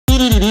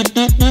3,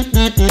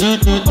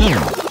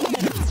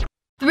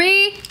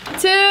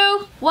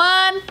 2,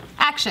 1,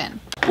 action.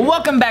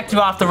 Welcome back to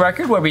Off the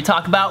Record, where we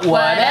talk about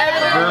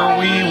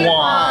whatever we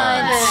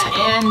want.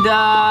 And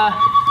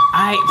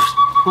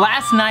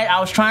last night I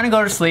was trying to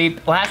go to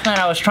sleep. Last night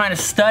I was trying to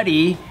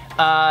study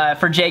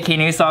for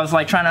JustKiddingNews, so I was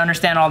like trying to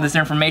understand all this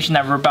information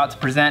that we're about to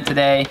present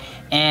today.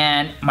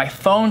 And my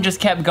phone just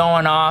kept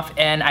going off,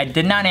 and I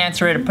did not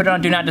answer it. I put it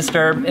on Do Not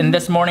Disturb, and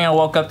this morning I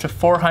woke up to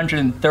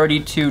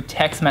 432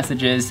 text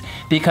messages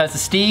because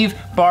Steve,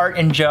 Bart,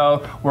 and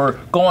Joe were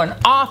going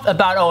off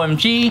about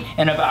OMG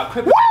and about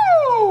crypto.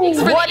 Thanks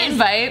for the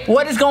invite.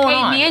 What is going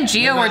on? Me and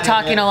Gio were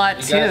talking a lot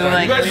too. You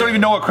guys don't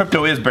even know what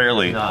crypto is,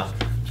 barely. I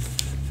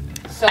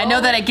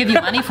know that I give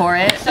you money for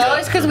it. So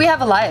it's because we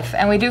have a life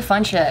and we do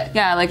fun shit.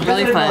 Yeah, like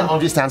really fun.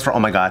 OMG stands for oh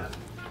my god.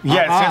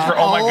 Yeah, it stands for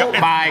oh my god.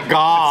 My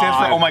god. It stands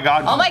for oh my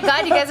god. Oh my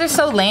god, you guys are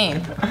so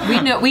lame.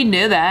 We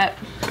knew that.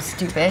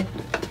 Stupid.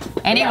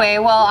 Anyway,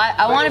 well,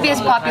 I want to be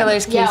as popular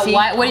as Casey.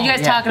 Yeah, what are you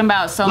guys talking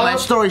about so Long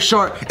much? story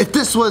short, if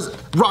this was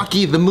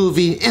Rocky the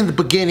movie in the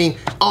beginning,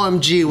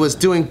 OMG was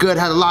doing good,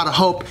 had a lot of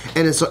hope,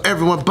 and then so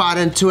everyone bought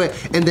into it,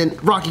 and then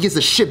Rocky gets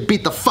the shit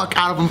beat the fuck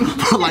out of him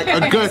for like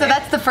a good So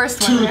that's the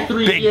first one, right?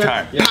 2-3 Big years,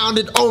 time.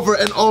 pounded over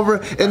and over,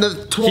 and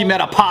He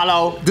met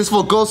Apollo. this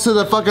fool goes to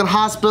the fucking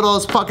hospital,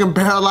 is fucking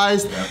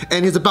paralyzed,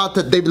 and he's about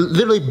to, they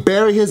literally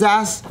bury his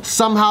ass.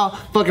 Somehow,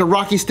 fucking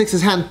Rocky sticks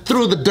his hand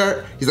through the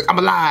dirt. He's like, I'm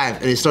alive,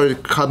 and he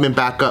started coming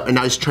back up, and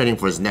now he's training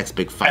for his next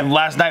big fight. And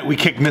last night we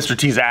kicked Mr.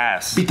 T's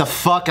ass. Beat the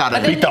fuck out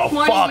of him. Beat the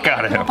fuck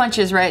out of him.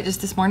 Punches, right? Just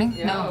this morning?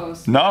 No.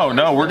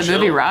 No, we're The chill.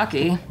 movie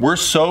Rocky. We're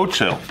so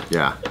chill.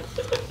 Yeah,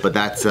 but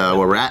that's where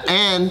we're at,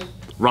 and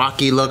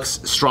Rocky looks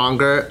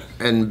stronger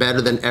and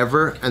better than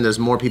ever, and there's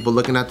more people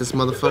looking at this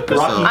motherfucker.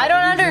 So.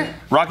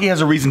 Rocky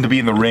has a reason to be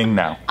in the ring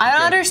now. I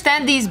don't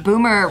understand these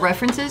boomer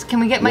references.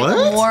 Can we get like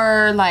What?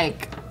 more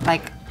like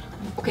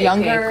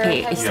younger?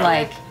 Okay.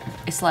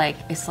 It's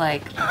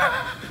like.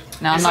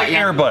 No, I'm It's not like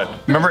young. Air Bud.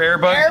 Remember Air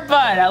Bud? Air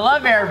Bud, I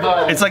love Air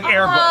Bud. It's like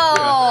Air Bud.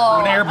 Oh.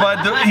 When Air Bud,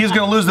 he's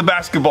gonna lose the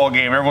basketball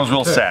game. Everyone's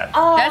real sad.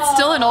 That's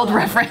still an old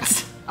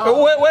reference.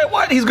 Wait,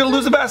 what? He's gonna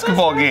lose the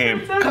basketball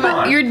game. Come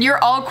on,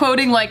 you're all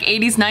quoting like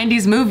 80s,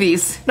 90s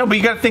movies. No, but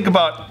you gotta think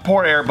about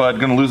poor Air Bud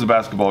gonna lose the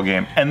basketball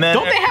game. And then.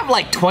 Don't they have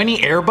like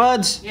 20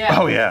 Airbuds? Yeah.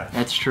 Oh, yeah.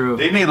 That's true.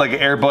 They made like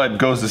Air Bud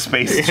goes to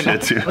space and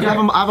shit, too. I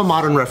have a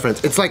modern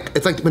reference. It's like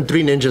when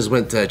 3 ninjas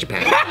went to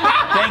Japan.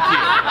 Thank you.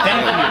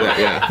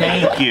 Yeah.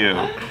 Thank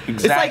you.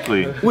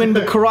 Exactly. It's like when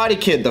the Karate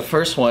Kid, the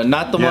first one,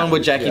 not the one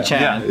with Jackie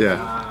Chan.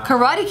 Yeah.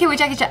 Karate Kid with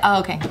Jackie Chan. Oh,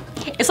 okay.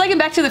 It's like in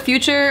Back to the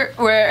Future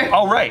where.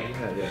 Oh, right.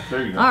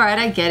 There you go. All right,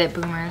 I get it,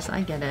 boomers.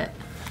 I get it.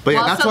 But yeah,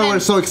 Well, that's so why then- we're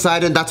so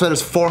excited. That's why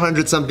there's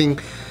 400 something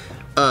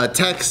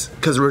texts,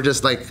 because we're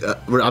just like,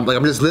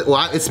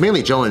 it's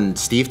mainly Joe and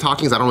Steve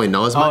talking, because I don't really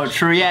know as Oh, much.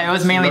 true. Yeah, it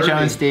was mainly Joe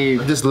and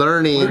Steve. I'm just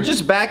learning. We're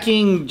just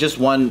backing just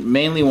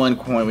mainly one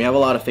coin. We have a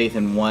lot of faith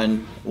in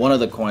one of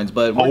the coins,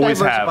 but we're Always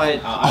have.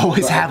 diversified.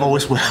 Always have,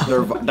 always will.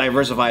 They're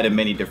diversified in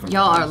many different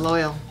Y'all coins. are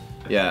loyal.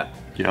 Yeah.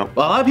 Yep.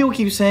 Well, a lot of people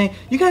keep saying,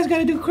 you guys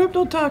gotta do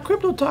crypto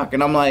talk.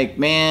 And I'm like,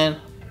 man,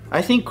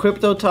 I think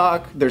crypto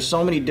talk, there's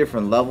so many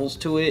different levels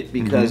to it,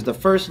 because the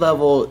first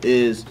level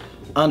is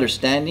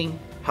understanding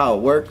how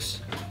it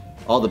works,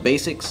 all the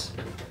basics.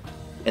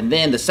 And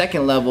then the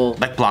second level,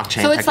 Like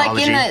blockchain So it's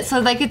technology.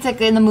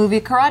 like in the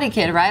movie Karate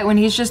Kid, right? When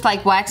he's just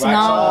like waxing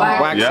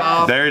on, wax Yep,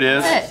 off. there it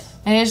is. That's it.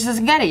 And he just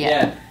doesn't get it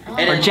yet.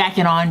 Yeah. Or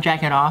jacking on,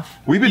 jacking off.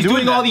 We've been He's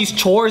doing that. all these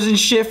chores and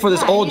shit for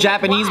this old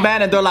Japanese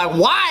man, and they're like,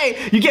 why?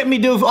 You get me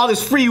doing all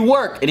this free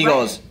work. And he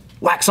goes,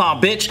 wax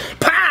on, bitch.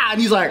 Pow! And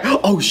he's like,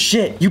 oh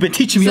shit, you've been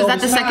teaching me So is all that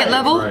the this second time.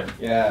 level?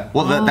 Yeah.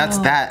 Well, that's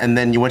that, and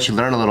then once you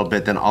learn a little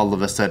bit, then all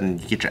of a sudden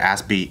you get your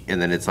ass beat,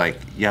 and then it's like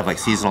you have like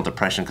seasonal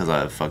depression because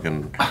of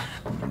fucking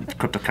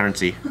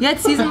cryptocurrency. You had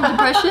seasonal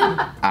depression?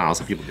 I don't know,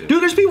 some people do.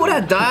 Dude, there's people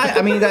that die,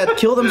 that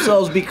kill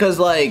themselves because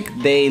like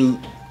they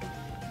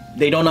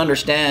don't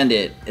understand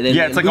it. And then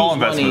Yeah, they it's like all lose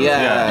money.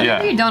 investments.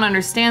 Yeah. You don't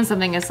understand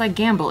something, it's like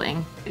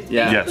gambling.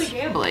 Yeah. Yes.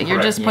 Gambling. You're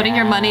Correct. just putting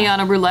your money on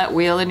a roulette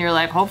wheel and you're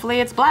like, hopefully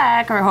it's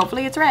black or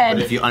hopefully it's red.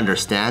 But if you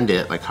understand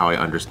it, like how I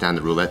understand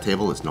the roulette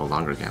table, it's no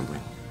longer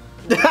gambling.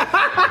 No,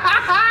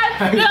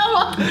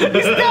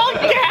 he's still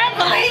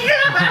gambling.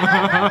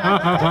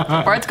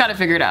 Bart's got it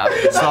figured out.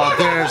 So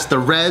there's the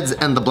reds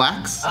and the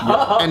blacks,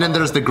 and then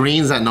there's the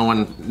greens that no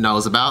one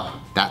knows about.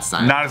 That's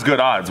sign. Not as good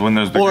odds when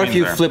there's the Or if greens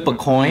you there. flip a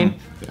coin.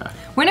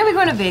 When are we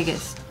going to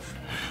Vegas?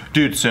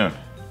 Dude, soon.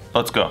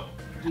 Let's go.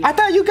 I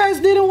thought you guys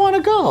didn't want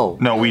to go.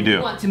 No, we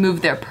do. Want to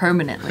move there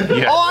permanently.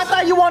 Yes. Oh, I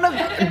thought you want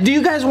to. Do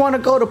you guys want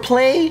to go to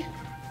play?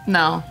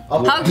 No.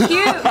 How cute!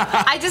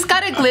 I just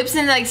got a glimpse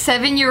in like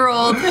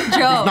 7-year-old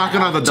Joe.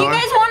 knocking on the Do you door.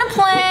 guys want to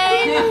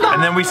play?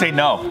 And then we say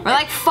no. We're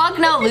like, fuck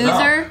no,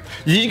 loser.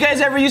 Did you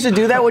guys ever used to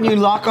do that when you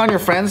knock on your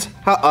friend's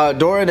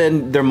door and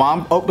then their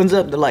mom opens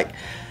up? They're like,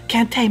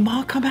 "Can't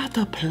Mom come out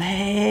to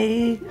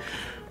play?"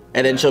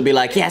 And then she'll be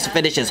like, "He has to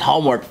finish his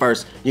homework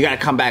first. You gotta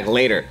come back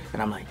later."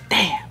 And I'm like,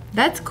 "Damn."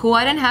 That's cool.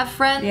 I didn't have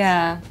friends.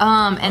 Yeah.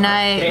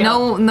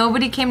 And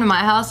nobody came to my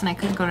house, and I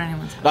couldn't go to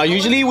anyone's house. Now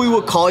usually we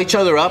would call each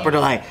other up and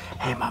they're like,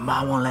 hey, my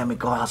mom won't let me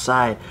go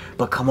outside,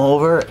 but come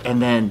over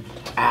and then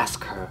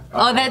ask her.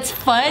 Oh, that's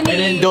funny. And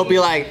then they'll be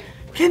like,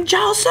 can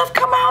Joseph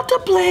come out to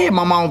play? And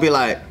my mom will be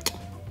like,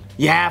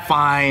 yeah,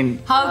 fine.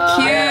 How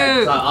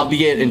cute. So I'll be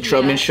getting in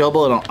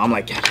trouble, and I'm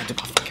like, yeah, I gotta do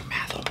my fucking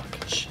math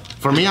homework and shit.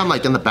 For me, I'm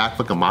like in the back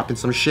fucking mopping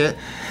some shit,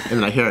 and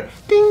then I hear,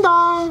 ding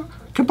dong,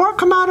 can Bart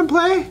come out and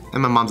play?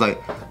 And my mom's like,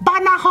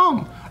 Bart not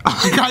home.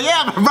 I'm like,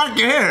 yeah, I'm right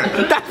here.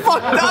 That's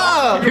fucked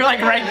up. You're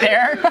like right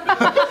there.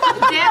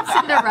 Damn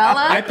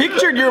Cinderella. I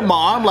pictured your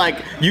mom,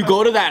 like, you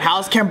go to that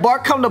house, can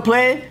Bart come to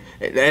play?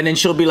 And then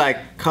she'll be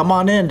like, come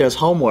on in, there's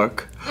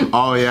homework.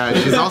 Oh yeah,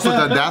 she's also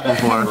done that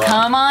before.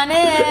 Come on in.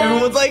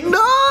 Everyone's like,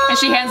 no! And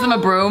she hands him a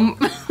broom.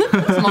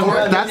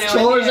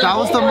 That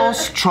was the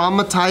most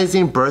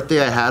traumatizing birthday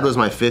I had, was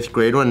my 5th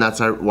grade one. That's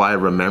why I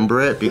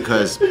remember it,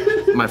 because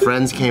my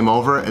friends came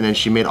over and then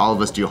she made all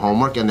of us do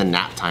homework and then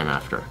nap time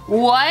after.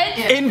 What?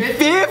 In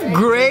 5th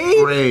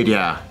grade?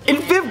 Yeah. In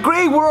 5th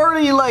grade, we're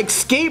already like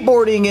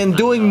skateboarding and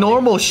doing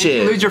normal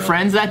shit. Lose your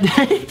friends that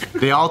day?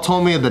 They all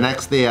told me the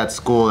next day at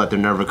school that they're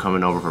never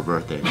coming over for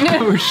birthday.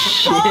 Oh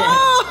shit.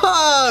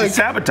 She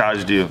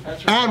sabotaged you.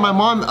 And my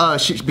mom,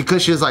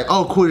 because she was like,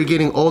 oh cool, you're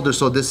getting older,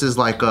 so this is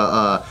like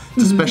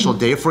it's a special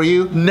day for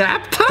you.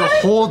 Nap time? The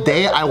whole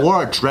day I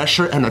wore a dress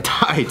shirt and a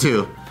tie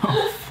too.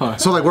 Oh fuck.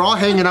 So like we're all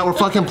hanging out, we're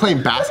fucking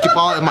playing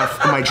basketball in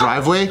my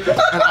driveway,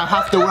 and I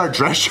have to wear a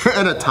dress shirt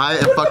and a tie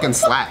and fucking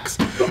slacks.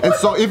 And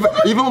so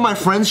even when my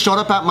friends showed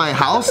up at my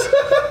house,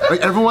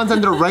 like everyone's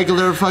in their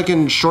regular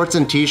fucking shorts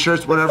and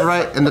t-shirts, whatever,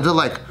 right? And they're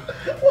like,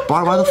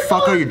 Bart, why the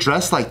fuck are you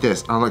dressed like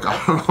this? I'm like,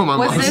 I don't know, my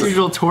mom's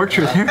Usual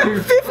torture there.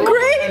 5th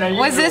grade?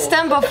 Was this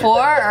done before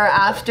or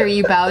after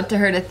you bowed to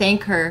her to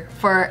thank her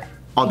for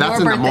Oh, that's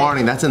your in the birthday?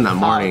 morning. That's in the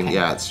morning. okay.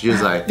 Yeah, she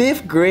was like,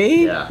 5th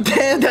grade? Yeah.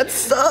 Damn, that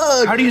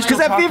sucks. How do you still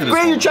Because at talk to 5th this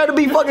grade, you're woman? trying to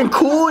be fucking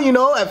cool, you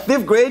know, at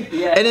 5th grade.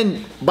 Yeah. And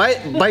then by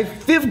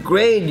 5th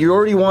grade, you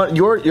already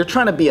you're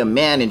trying to be a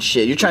man and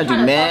shit. You're trying to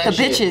do man The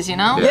shit. bitches, you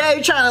know? Yeah,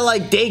 you're trying to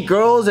like date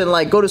girls and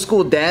like go to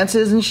school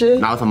dances and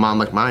shit. not with a mom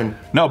like mine.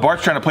 No,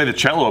 Bart's trying to play the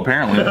cello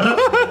apparently.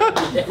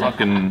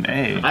 Fucking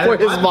A. For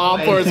his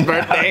mom for his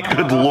birthday.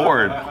 Good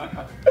lord.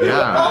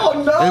 Yeah.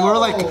 Oh no! And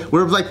we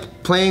were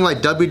like playing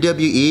like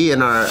WWE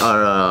and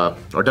our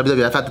or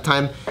WWF at the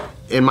time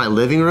in my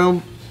living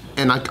room,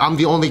 and like I'm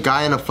the only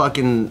guy in a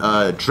fucking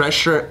dress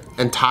shirt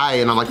and tie,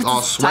 and I'm like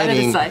all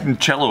sweating.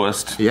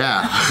 Celloist.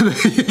 Yeah,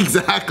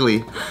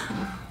 exactly.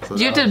 So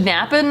Do you have to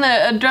nap in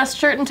a dress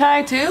shirt and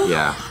tie too?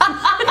 Yeah.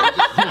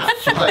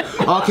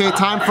 Okay,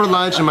 time for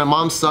lunch, and my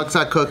mom sucks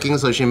at cooking,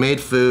 so she made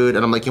food,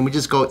 and I'm like, can we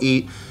just go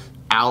eat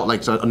out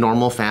like a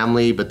normal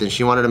family? But then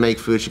she wanted to make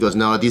food. She goes,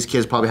 no, these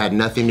kids probably had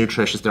nothing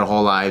nutritious their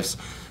whole lives.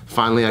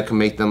 Finally, I can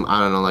make them, I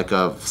don't know, like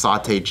a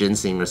sauteed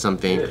ginseng or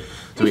something.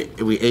 So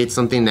we ate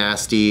something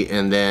nasty,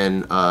 and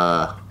then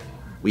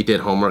we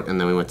did homework,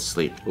 and then we went to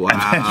sleep. And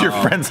then your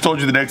friends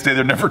told you the next day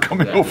they're never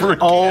coming over again.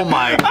 Oh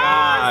my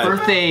god.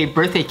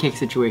 Birthday cake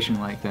situation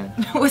like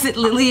that. Was it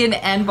Lillian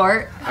and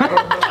Bart?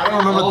 I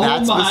don't remember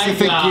that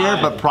specific year,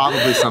 but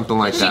probably something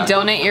like that.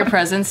 Donate your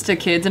presents to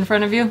kids in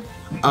front of you?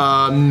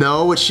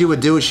 No, what she would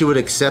do is she would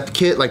accept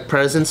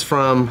presents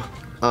from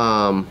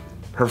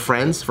her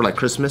friends for like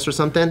Christmas or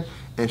something,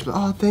 and she'd be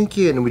like, oh, thank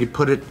you, and we'd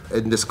put it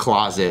in this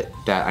closet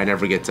that I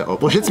never get to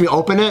open. Well, she lets me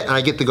open it, and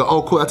I get to go,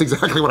 oh, cool, that's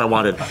exactly what I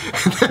wanted.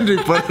 And then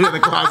we put it in the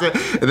closet,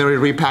 and then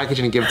we repackage it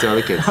and give it to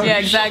other kids. Yeah, Talk to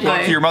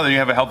exactly. your mother, you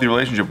have a healthy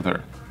relationship with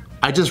her.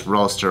 I just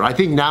roast her. I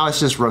think now it's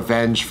just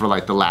revenge for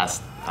like the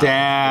last.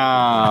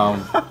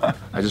 Damn.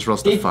 I just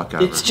roast the fuck out of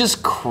her. It's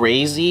just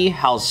crazy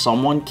how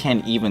someone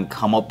can even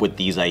come up with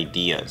these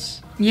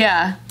ideas.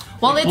 Yeah.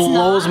 Well, it's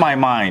Blows not. my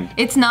mind.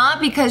 It's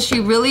not, because she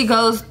really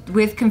goes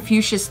with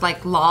Confucius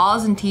like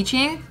laws and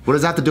teaching. What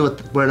does that have to do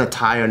with wearing a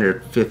tie on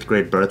your 5th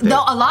grade birthday?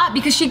 No, a lot,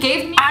 because she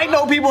gave me. I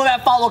know people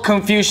that follow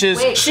Confucius.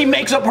 Wait. She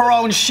makes up her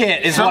own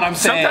shit, is what I'm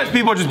saying. Sometimes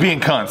people are just being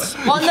cunts.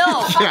 Well,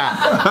 no. Yeah.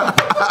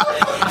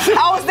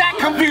 How is that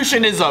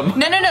Confucianism?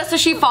 No. So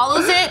she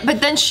follows it, but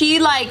then she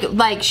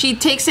like she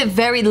takes it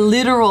very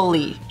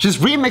literally. Just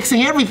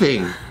remixing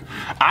everything.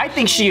 I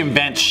think she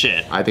invents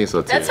shit. I think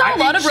so too. That's how a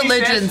lot of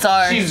religions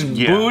are. She's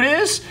Yeah.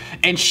 Buddhist,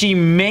 and she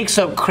makes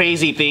up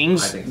crazy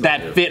things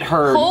that fit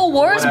her. Whole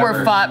wars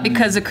were fought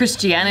because of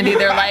Christianity.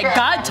 They're like,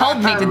 God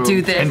told me to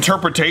do this.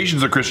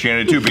 Interpretations of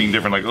Christianity too being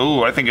different. Like,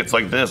 oh, I think it's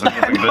like this. I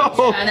think it's like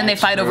this. And then they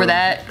fight over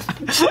that.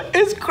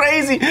 It's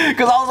crazy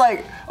because I was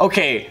like,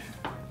 okay,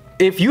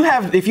 if you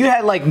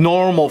had like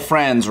normal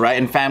friends, right,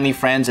 and family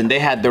friends, and they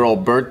had their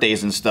own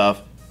birthdays and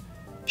stuff.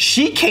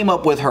 She came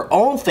up with her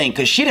own thing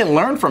because she didn't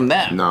learn from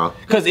them. No.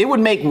 Because it would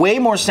make way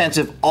more sense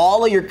if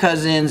all of your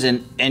cousins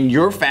and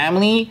your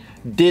family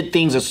did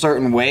things a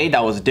certain way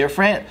that was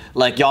different.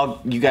 Like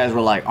you guys were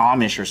like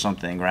Amish or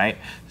something, right?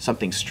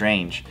 Something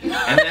strange. And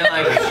then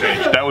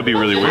like That would be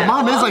really weird.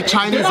 Mom is like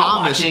Chinese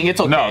Amish. watching, it's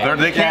okay. No,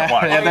 they can't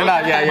watch. Yeah, they're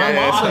not.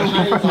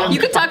 Yeah. You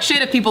could talk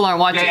shit if people aren't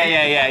watching.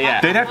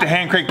 Yeah. They'd have to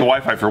hand crank the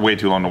Wi-Fi for way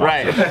too long to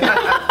watch.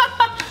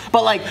 Right.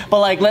 but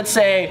like, let's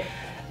say,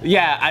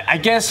 yeah, I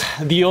guess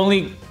the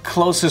only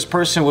closest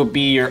person would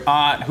be your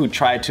aunt who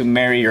tried to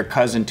marry your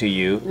cousin to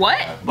you. What?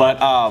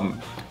 But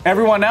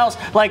everyone else,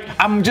 like,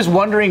 I'm just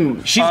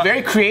wondering, she's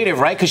very creative,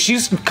 right? Because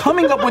she's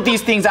coming up with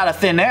these things out of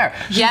thin air.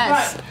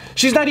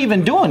 She's not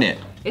even doing it.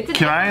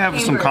 Can I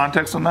have some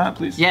context on that,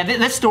 please? Yeah,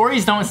 the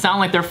stories don't sound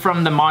like they're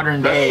from the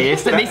modern day.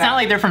 They sound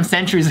like they're from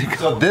centuries ago.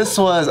 So this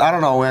was, I don't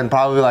know when,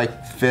 probably like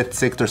 5th,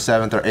 6th, or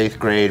 7th, or 8th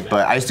grade,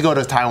 but I used to go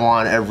to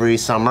Taiwan every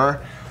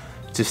summer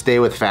to stay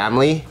with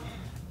family,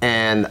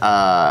 and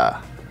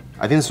I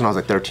think this was when I was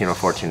like 13 or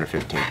 14 or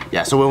 15.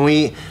 Yeah, so when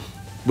we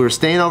were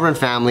staying over in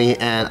family,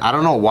 and I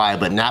don't know why,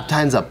 but nap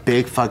time's a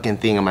big fucking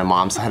thing on my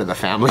mom's side of the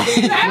family.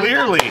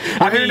 Clearly.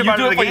 We're hearing about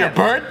it for your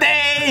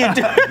birthday.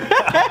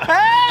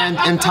 And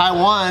in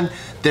Taiwan,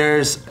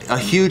 there's a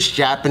huge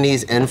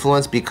Japanese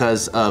influence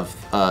because of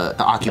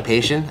the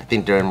occupation, I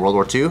think during World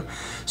War II.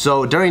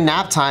 So during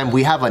nap time,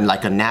 we have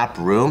like a nap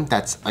room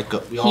that's like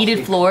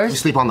heated floors? We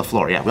sleep on the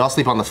floor, yeah. We all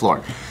sleep on the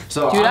floor.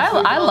 So dude,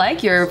 I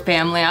like your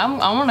family.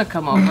 I want to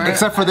come over.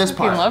 Except for this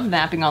part. I love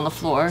napping on the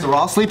floor. So we're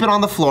all sleeping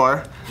on the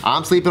floor.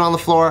 I'm sleeping on the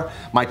floor.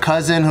 My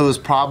cousin, who's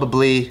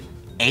probably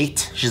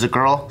 8, she's a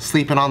girl,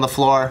 sleeping on the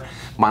floor.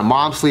 My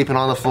mom's sleeping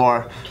on the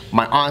floor.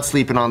 My aunt's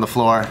sleeping on the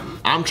floor.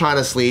 I'm trying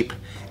to sleep.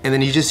 And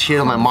then you just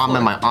hear my mom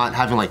and my aunt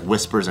having like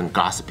whispers and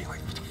gossiping. Like,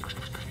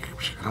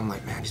 and I'm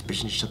like, man, these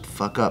bitches need to shut the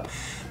fuck up.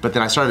 But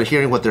then I started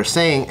hearing what they're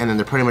saying, and then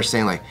they're pretty much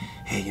saying like,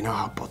 hey, you know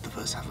how both of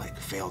us have like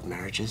failed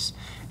marriages?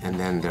 And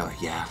then they're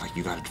like, yeah, like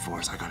you got a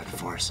divorce, I got a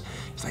divorce.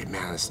 It's like,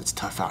 man, it's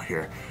tough out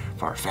here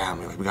for our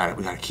family. Like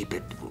we gotta keep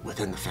it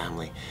within the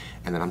family.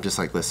 And then I'm just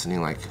like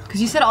listening, like.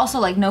 Because you said also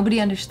like nobody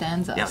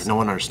understands us. Yeah, like no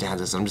one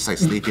understands us. I'm just like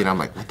sleeping. I'm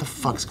like, what the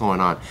fuck's going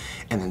on?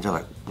 And then they're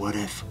like, what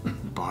if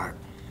Bart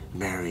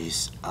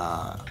marries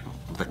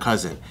the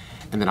cousin?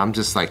 And then I'm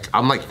just like,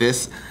 I'm like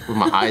this with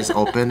my eyes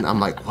open. I'm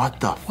like, what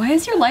the? Why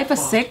is your life a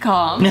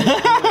sitcom?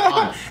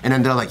 And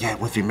then they're like, yeah,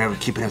 well, if you're married,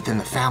 keeping it within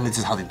the family. This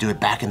is how they do it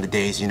back in the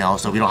days, you know.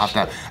 So we don't have to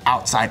have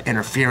outside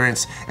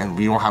interference, and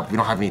we don't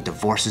have any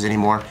divorces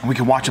anymore. And we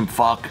can watch them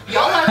fuck.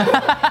 Y'all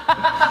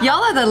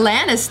are the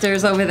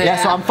Lannisters over there.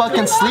 Yeah, so I'm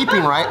fucking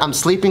sleeping, right? I'm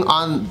sleeping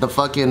on the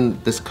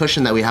fucking this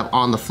cushion that we have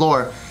on the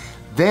floor.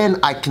 Then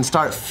I can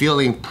start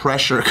feeling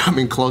pressure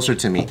coming closer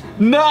to me.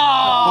 No!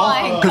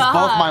 Because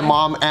both my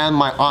mom and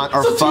my aunt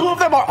are two of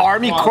them are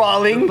army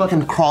crawling.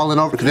 Fucking crawling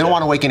over, because they don't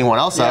want to wake anyone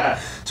else up.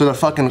 So they're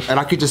fucking, and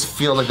I could just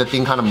feel like the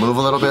thing kind of move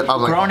a little bit.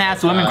 I'm like,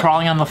 grown-ass women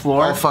crawling on the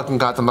floor. I fucking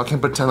got them. I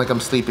can pretend like I'm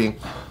sleeping.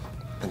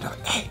 And they're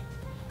like, hey,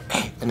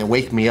 hey. And they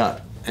wake me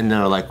up. And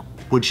they're like,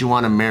 would you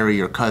want to marry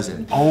your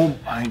cousin? Oh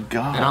my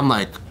God. And I'm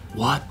like,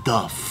 what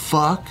the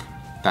fuck?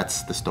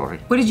 That's the story.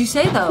 What did you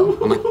say though?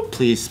 I'm like,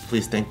 please,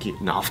 thank you.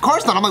 No, of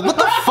course not. I'm like, what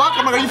the fuck?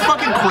 I'm like, are you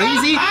fucking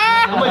crazy?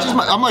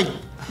 I'm like,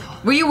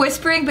 were you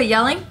whispering but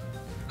yelling?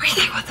 Are you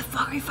like, what the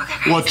fuck? Are you fucking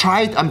crazy?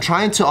 Well, I'm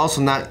trying to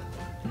also not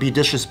be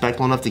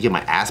disrespectful enough to get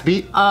my ass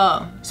beat.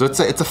 Oh. So it's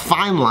a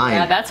fine line.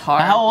 Yeah, that's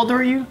hard. How old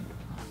are you?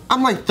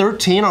 I'm like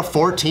 13 or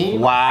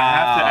 14. Wow. I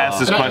have to ask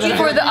this question.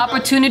 For the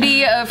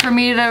opportunity for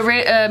me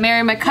to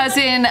marry my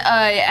cousin,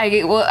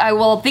 I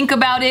will think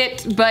about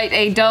it, but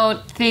I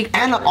don't think.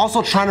 And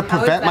also trying to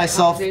prevent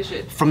myself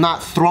from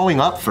not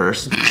throwing up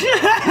first.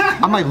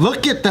 I'm like,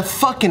 look at the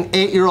fucking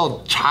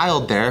 8-year-old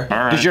child there.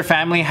 Right. Does your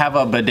family have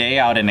a bidet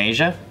out in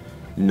Asia?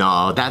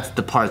 No, that's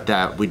the part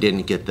that we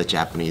didn't get the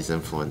Japanese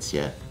influence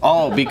yet.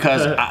 Oh,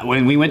 because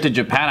when we went to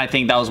Japan, I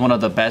think that was one of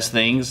the best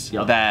things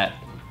that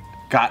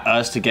got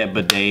us to get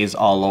bidets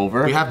all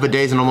over. We have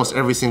bidets in almost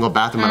every single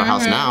bathroom at our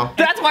house now.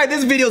 That's why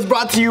this video is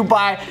brought to you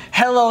by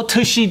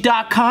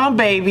HelloTushy.com,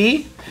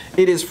 baby.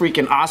 It is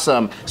freaking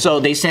awesome. So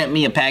they sent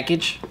me a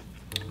package.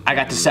 I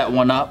got to set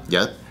one up.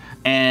 Yep.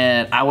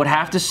 And I would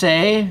have to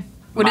say,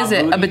 what is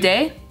it? A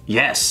bidet?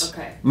 Yes.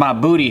 Okay. My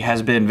booty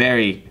has been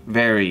very,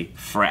 very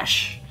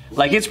fresh.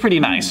 Like, it's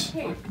pretty nice.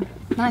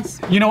 Nice.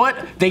 You know what?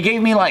 They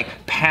gave me like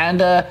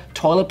panda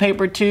toilet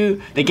paper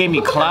too. They gave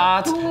me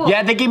cloths. Cool.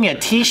 Yeah, they gave me a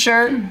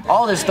t-shirt.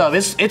 All this stuff.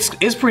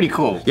 It's pretty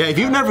cool. Yeah, if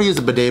you've never used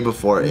a bidet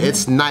before,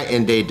 it's night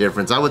and day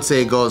difference. I would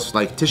say it goes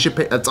like tissue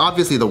paper. It's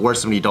obviously the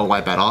worst when you don't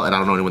wipe at all, and I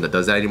don't know anyone that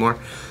does that anymore.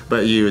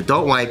 But you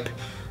don't wipe,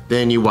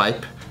 then you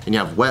wipe, and you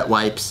have wet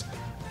wipes.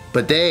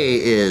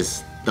 Bidet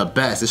is the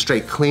best. It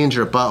straight cleans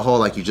your butthole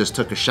like you just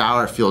took a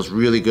shower. It feels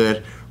really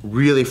good,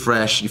 really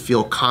fresh. You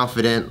feel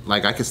confident.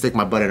 Like I can stick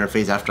my butt in her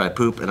face after I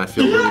poop and I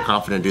feel really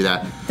confident to do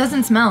that.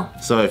 Doesn't smell.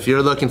 So if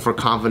you're looking for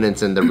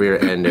confidence in the rear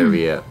end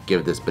area,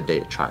 give this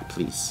bidet a try,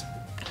 please.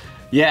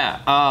 Yeah,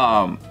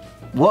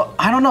 well,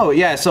 I don't know.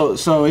 Yeah,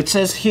 so it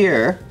says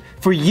here,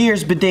 for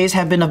years bidets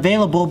have been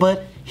available,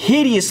 but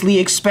hideously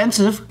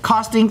expensive,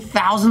 costing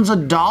thousands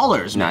of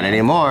dollars. Not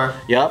anymore.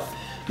 Yep.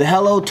 The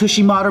Hello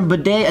Tushy Modern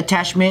Bidet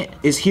attachment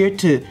is here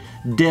to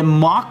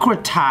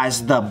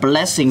democratize the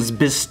blessings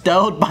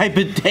bestowed by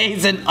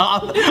bidets and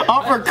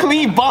offer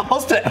clean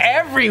balls to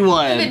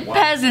everyone. Even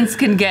peasants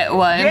can get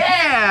one.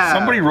 Yeah!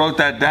 Somebody wrote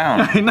that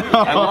down. I know.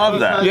 I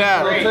love that.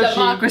 Yeah.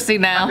 Democracy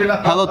now.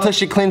 Hello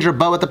Tushy cleans your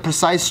butt with a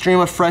precise stream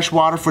of fresh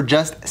water for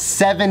just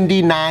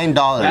 $79.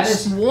 That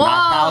is,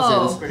 not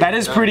thousands. That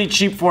is pretty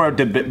cheap for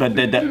the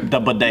bidets. The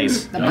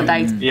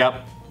bidets.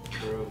 Yep.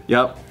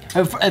 Yep.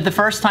 The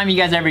first time you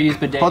guys ever used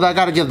bidet. Hold on, I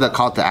gotta give the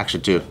call to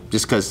action too,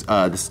 just because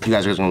you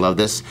guys are gonna love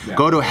this. Yeah.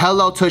 Go to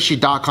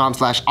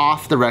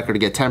hellotushy.com/off the record to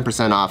get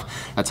 10% off.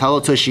 That's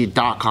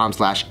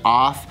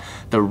hellotushy.com/off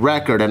the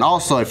record. And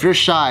also, if you're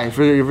shy, if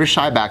you're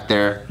shy back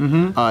there,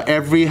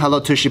 every Hello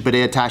Tushy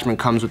bidet attachment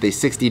comes with a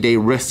 60-day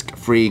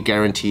risk-free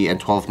guarantee and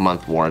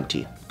 12-month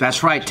warranty.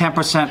 That's right,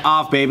 10%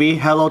 off, baby.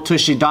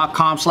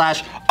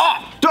 hellotushy.com/off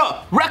the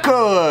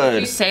record.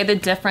 You say the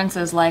difference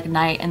is like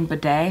night and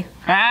bidet.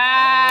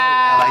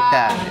 I like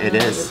that. It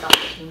is.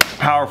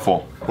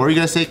 Powerful. What were you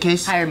gonna say,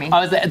 Case? Hire me.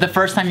 The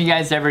first time you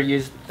guys ever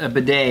used a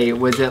bidet,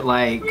 was it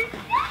like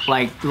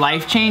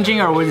life-changing,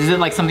 or was it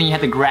like something you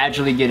had to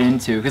gradually get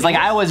into? Because like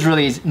I was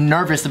really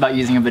nervous about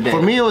using a bidet.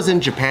 For me, it was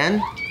in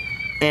Japan,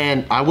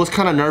 and I was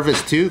kind of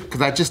nervous too,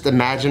 because I just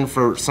imagined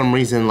for some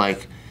reason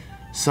like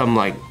some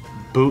like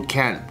boot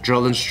camp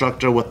drill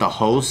instructor with the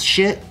hose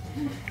shit,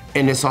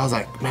 and then so I was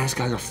like, man, this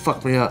guy's gonna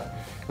fuck me up,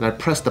 and I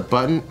pressed the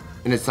button,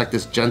 and it's like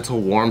this gentle,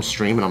 warm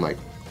stream, and I'm like,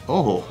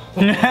 oh,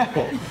 And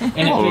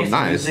it plays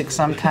nice. music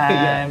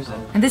sometimes.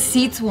 And the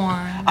seat's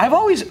warm. I've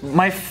always,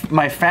 my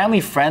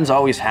family friends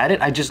always had it.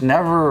 I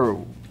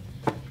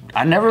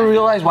never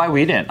realized why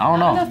we didn't. I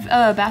don't I don't know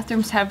know. if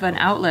bathrooms have an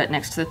outlet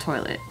next to the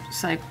toilet.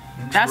 It's like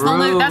that's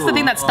the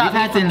thing that stopped me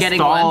We've had to from getting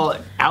install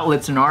one.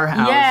 outlets in our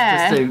house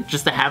Yeah.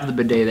 just to have the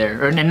bidet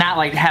there, and not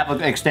like have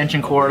an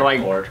extension cord like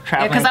Yeah,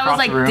 traveling because I was across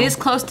like the room. this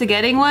close to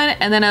getting one,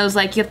 and then I was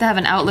like, you have to have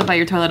an outlet by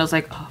your toilet. I was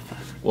like, oh fuck.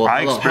 Well,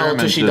 I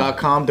experimented.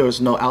 hellotushy.com, there was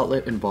no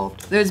outlet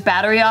involved. There's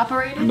battery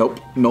operated. Nope,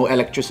 no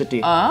electricity.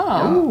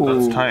 Oh.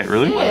 That's tight,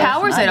 really? What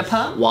power is it? A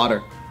pump?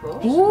 Water.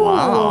 Ooh.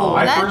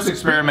 I That's- first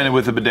experimented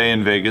with a bidet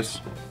in Vegas,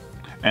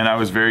 and I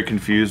was very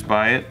confused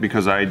by it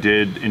because I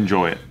did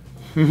enjoy it.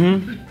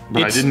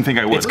 But I didn't think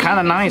I would. It's kind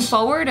of nice.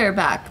 Forward or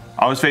back?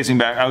 I was facing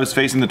back. I was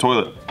facing the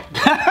toilet.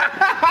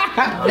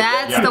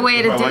 That's the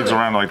way to My do legs it.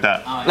 around like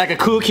that. Like a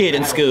cool kid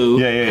in school.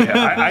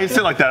 Yeah. I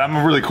sit like that. I'm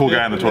a really cool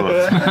guy on the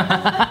toilet.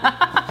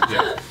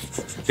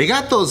 They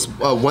got those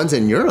ones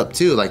in Europe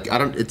too. Like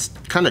it's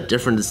kind of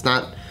different. It's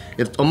not.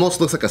 It almost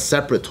looks like a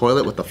separate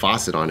toilet with the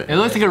faucet on it. It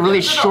looks like a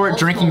really short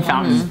drinking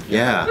fountain.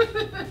 Yeah.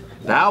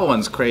 That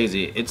one's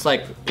crazy. It's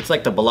like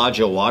the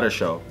Bellagio water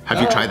show.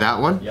 Have you tried that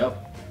one?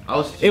 Yep.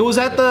 It was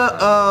at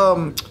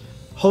the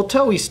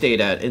hotel we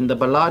stayed at in the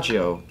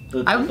Bellagio.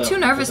 I'm too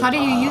nervous. How do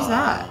you use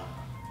that?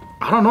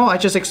 I don't know. I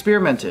just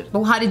experimented.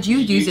 Well, how did you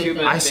use it?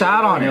 I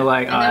sat on And you're it.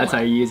 like, oh, that's how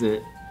you use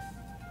it.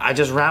 I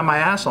just ran my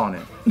ass on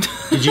it.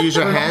 Did you use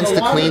your hands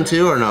to clean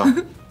too, or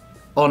no?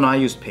 Oh no, I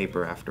used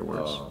paper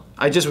afterwards.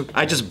 I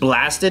just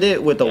blasted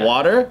it with the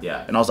water.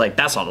 Yeah. And I was like,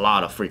 that's a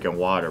lot of freaking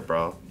water,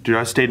 bro. Dude,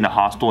 I stayed in a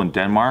hostel in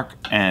Denmark,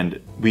 and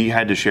we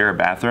had to share a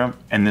bathroom,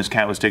 and this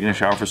cat was taking a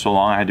shower for so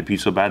long, I had to pee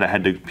so bad, I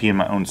had to pee in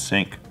my own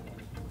sink.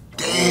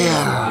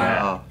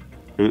 Yeah.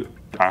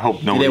 I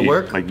hope nobody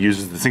work? like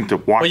uses the sink to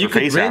wash But you their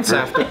could face rinse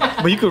after.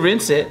 after. But you could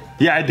rinse it.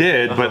 Yeah, I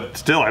did, but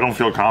still, I don't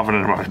feel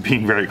confident about it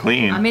being very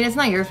clean. I mean, it's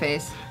not your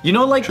face. You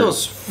know, like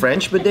those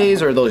French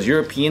bidets or those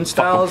European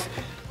styles.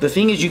 The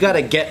thing is, you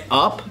gotta get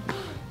up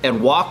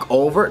and walk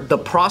over. The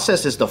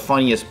process is the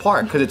funniest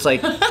part because it's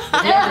like you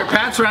have your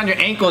pants around your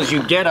ankles.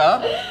 You get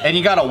up and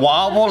you gotta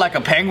wobble like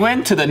a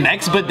penguin to the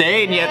next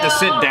bidet, and you have to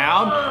sit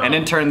down and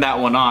then turn that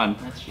one on.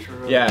 That's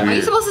true. Yeah. Are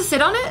you supposed to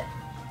sit on it?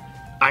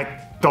 I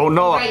don't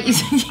know. Right.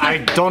 I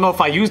don't know if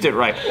I used it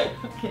right.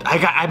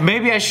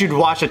 Maybe I should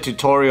watch a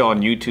tutorial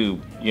on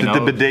YouTube. You know?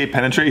 Did the bidet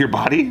penetrate your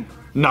body?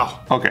 No.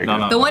 Okay, No,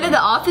 good. no. The one in the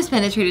office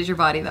penetrated your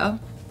body, though.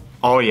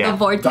 Oh yeah. The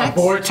vortex?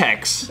 The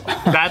vortex.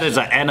 That is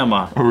an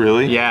enema. Oh,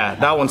 really? Yeah,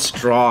 that one's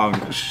strong.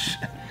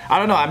 I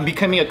don't know. I'm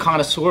becoming a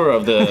connoisseur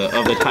of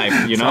the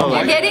type. You know. You're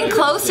Like, getting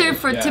closer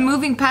to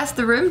moving past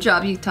the rim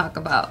job you talk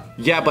about.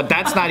 yeah, but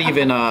that's not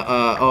even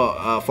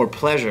for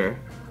pleasure.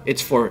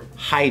 It's for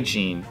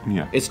hygiene.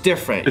 Yeah. It's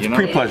different. It's you know?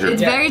 pre-pleasure.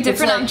 It's very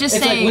different. I'm just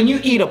it's saying. like when you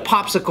eat a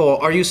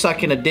popsicle, are you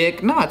sucking a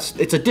dick? No,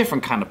 it's a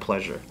different kind of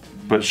pleasure.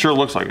 But it sure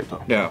looks like it,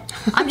 though. Yeah.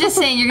 I'm just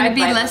saying you're gonna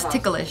be less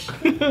ticklish.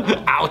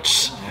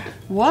 Ouch.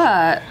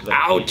 What?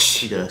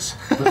 Ouch. Yes.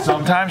 But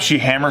sometimes she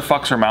hammer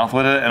fucks her mouth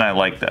with it, and I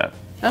like that.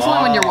 That's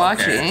only when you're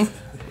watching.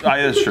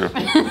 That's true.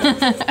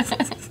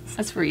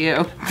 That's for you.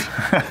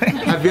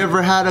 Have you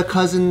ever had a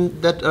cousin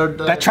that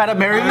Try to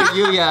marry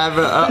you? you? Yeah,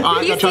 ever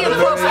aunt that tried to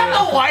marry you?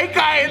 A white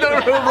guy in the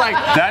room like,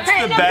 That's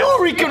hey, the now best.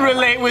 Nori can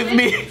relate with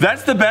me.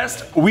 That's the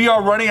best. We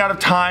are running out of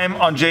time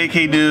on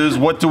JK News.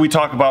 What do we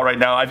talk about right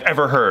now? I've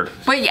ever heard.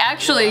 But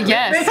actually,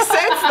 yes.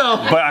 Sense though.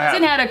 But I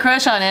Cousin have. had a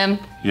crush on him.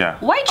 Yeah.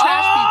 White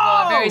trash people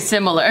are very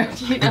similar.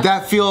 Did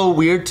that feel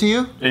weird to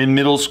you? In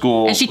middle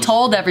school. And she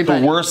told everybody.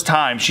 The worst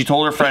time. She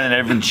told her friend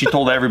and she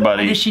told Why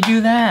everybody. did she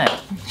do that?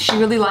 She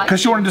really liked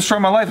Because she wanted to destroy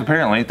my life,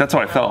 apparently. That's how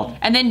I felt.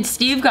 And then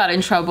Steve got in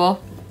trouble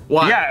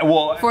Why? Yeah,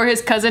 well, for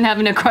his cousin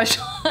having a crush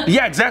on him.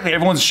 yeah, exactly.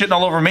 Everyone's shitting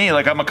all over me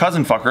like I'm a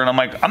cousin fucker. And I'm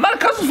like, I'm not a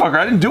cousin fucker.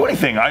 I didn't do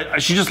anything.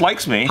 She just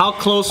likes me. How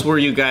close were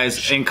you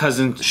guys in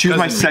cousin? She was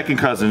my second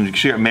cousin.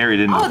 She got married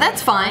in. Oh,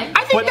 that's fine.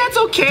 I think that's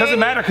okay. It doesn't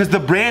matter because the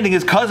branding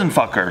is cousin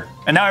fucker.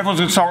 And now everyone's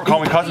gonna start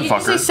calling me cousin You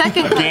just fucker. say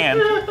second Again.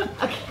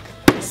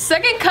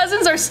 second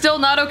cousins are still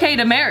not okay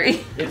to marry.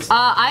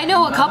 I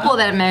know a couple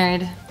that are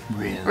married.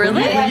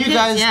 Really? When you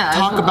guys Yeah,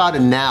 talk as well. about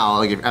it now,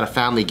 like at a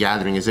family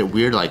gathering, is it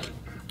weird? Like,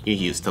 you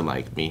used to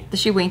like me. Does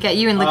she wink at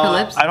you and lick her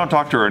lips? I don't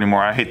talk to her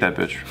anymore. I hate that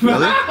bitch. Really?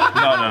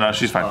 No,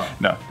 she's fine.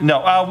 No.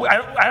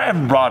 I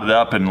haven't brought it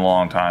up in a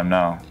long time.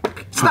 No.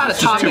 It's not a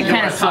topic.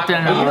 Kind of slipped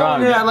under the You're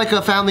rug. at like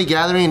a family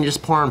gathering and you're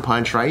just pouring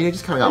punch, right? You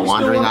just kind of got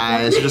wandering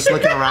eyes. You're just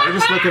looking around. You're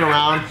just looking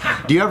around.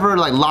 Do you ever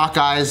like lock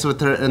eyes with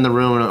her in the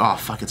room and oh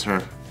fuck, it's her?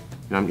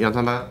 You know what I'm talking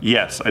about?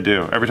 Yes, I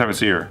do. Every time I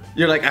see her.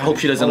 You're like, I hope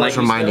she doesn't Always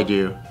like me reminded still.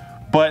 you.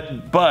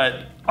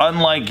 But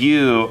unlike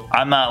you,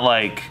 I'm not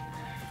like,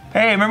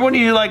 hey, remember when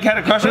you like had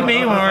a crush on me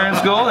when we were in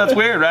school? That's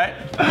weird, right?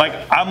 Like,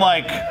 I'm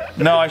like,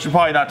 no, I should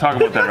probably not talk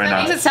about that right That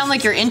makes now. it sound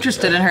like you're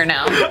interested in her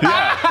now.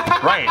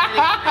 Yeah,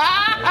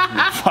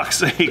 right. Fuck's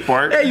sake,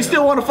 Bart. Hey, you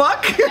still want to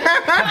fuck? Is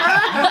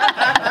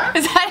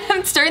that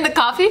him stirring the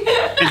coffee?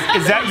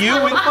 Is that you?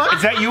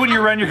 Is that you when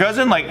you're around your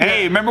cousin? Like,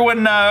 hey, remember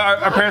when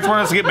our parents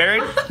wanted us to get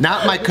married?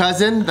 Not my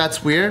cousin.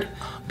 That's weird.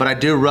 But I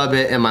do rub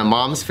it in my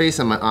mom's face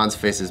and my aunt's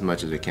face as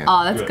much as we can.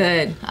 Oh, that's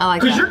good. I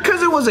like Because that. your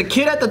cousin was a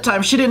kid at the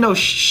time. She didn't know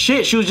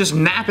shit. She was just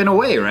napping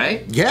away,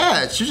 right?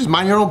 Yeah, she just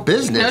mind her own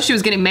business. You know she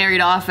was getting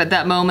married off at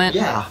that moment.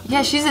 Yeah.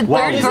 Yeah, she's in Wow.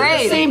 third Is it The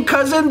grade. same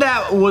cousin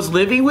that was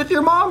living with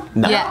your mom?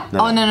 No, Yeah.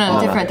 no, Oh,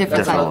 no. Different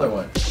different side. Other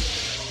one.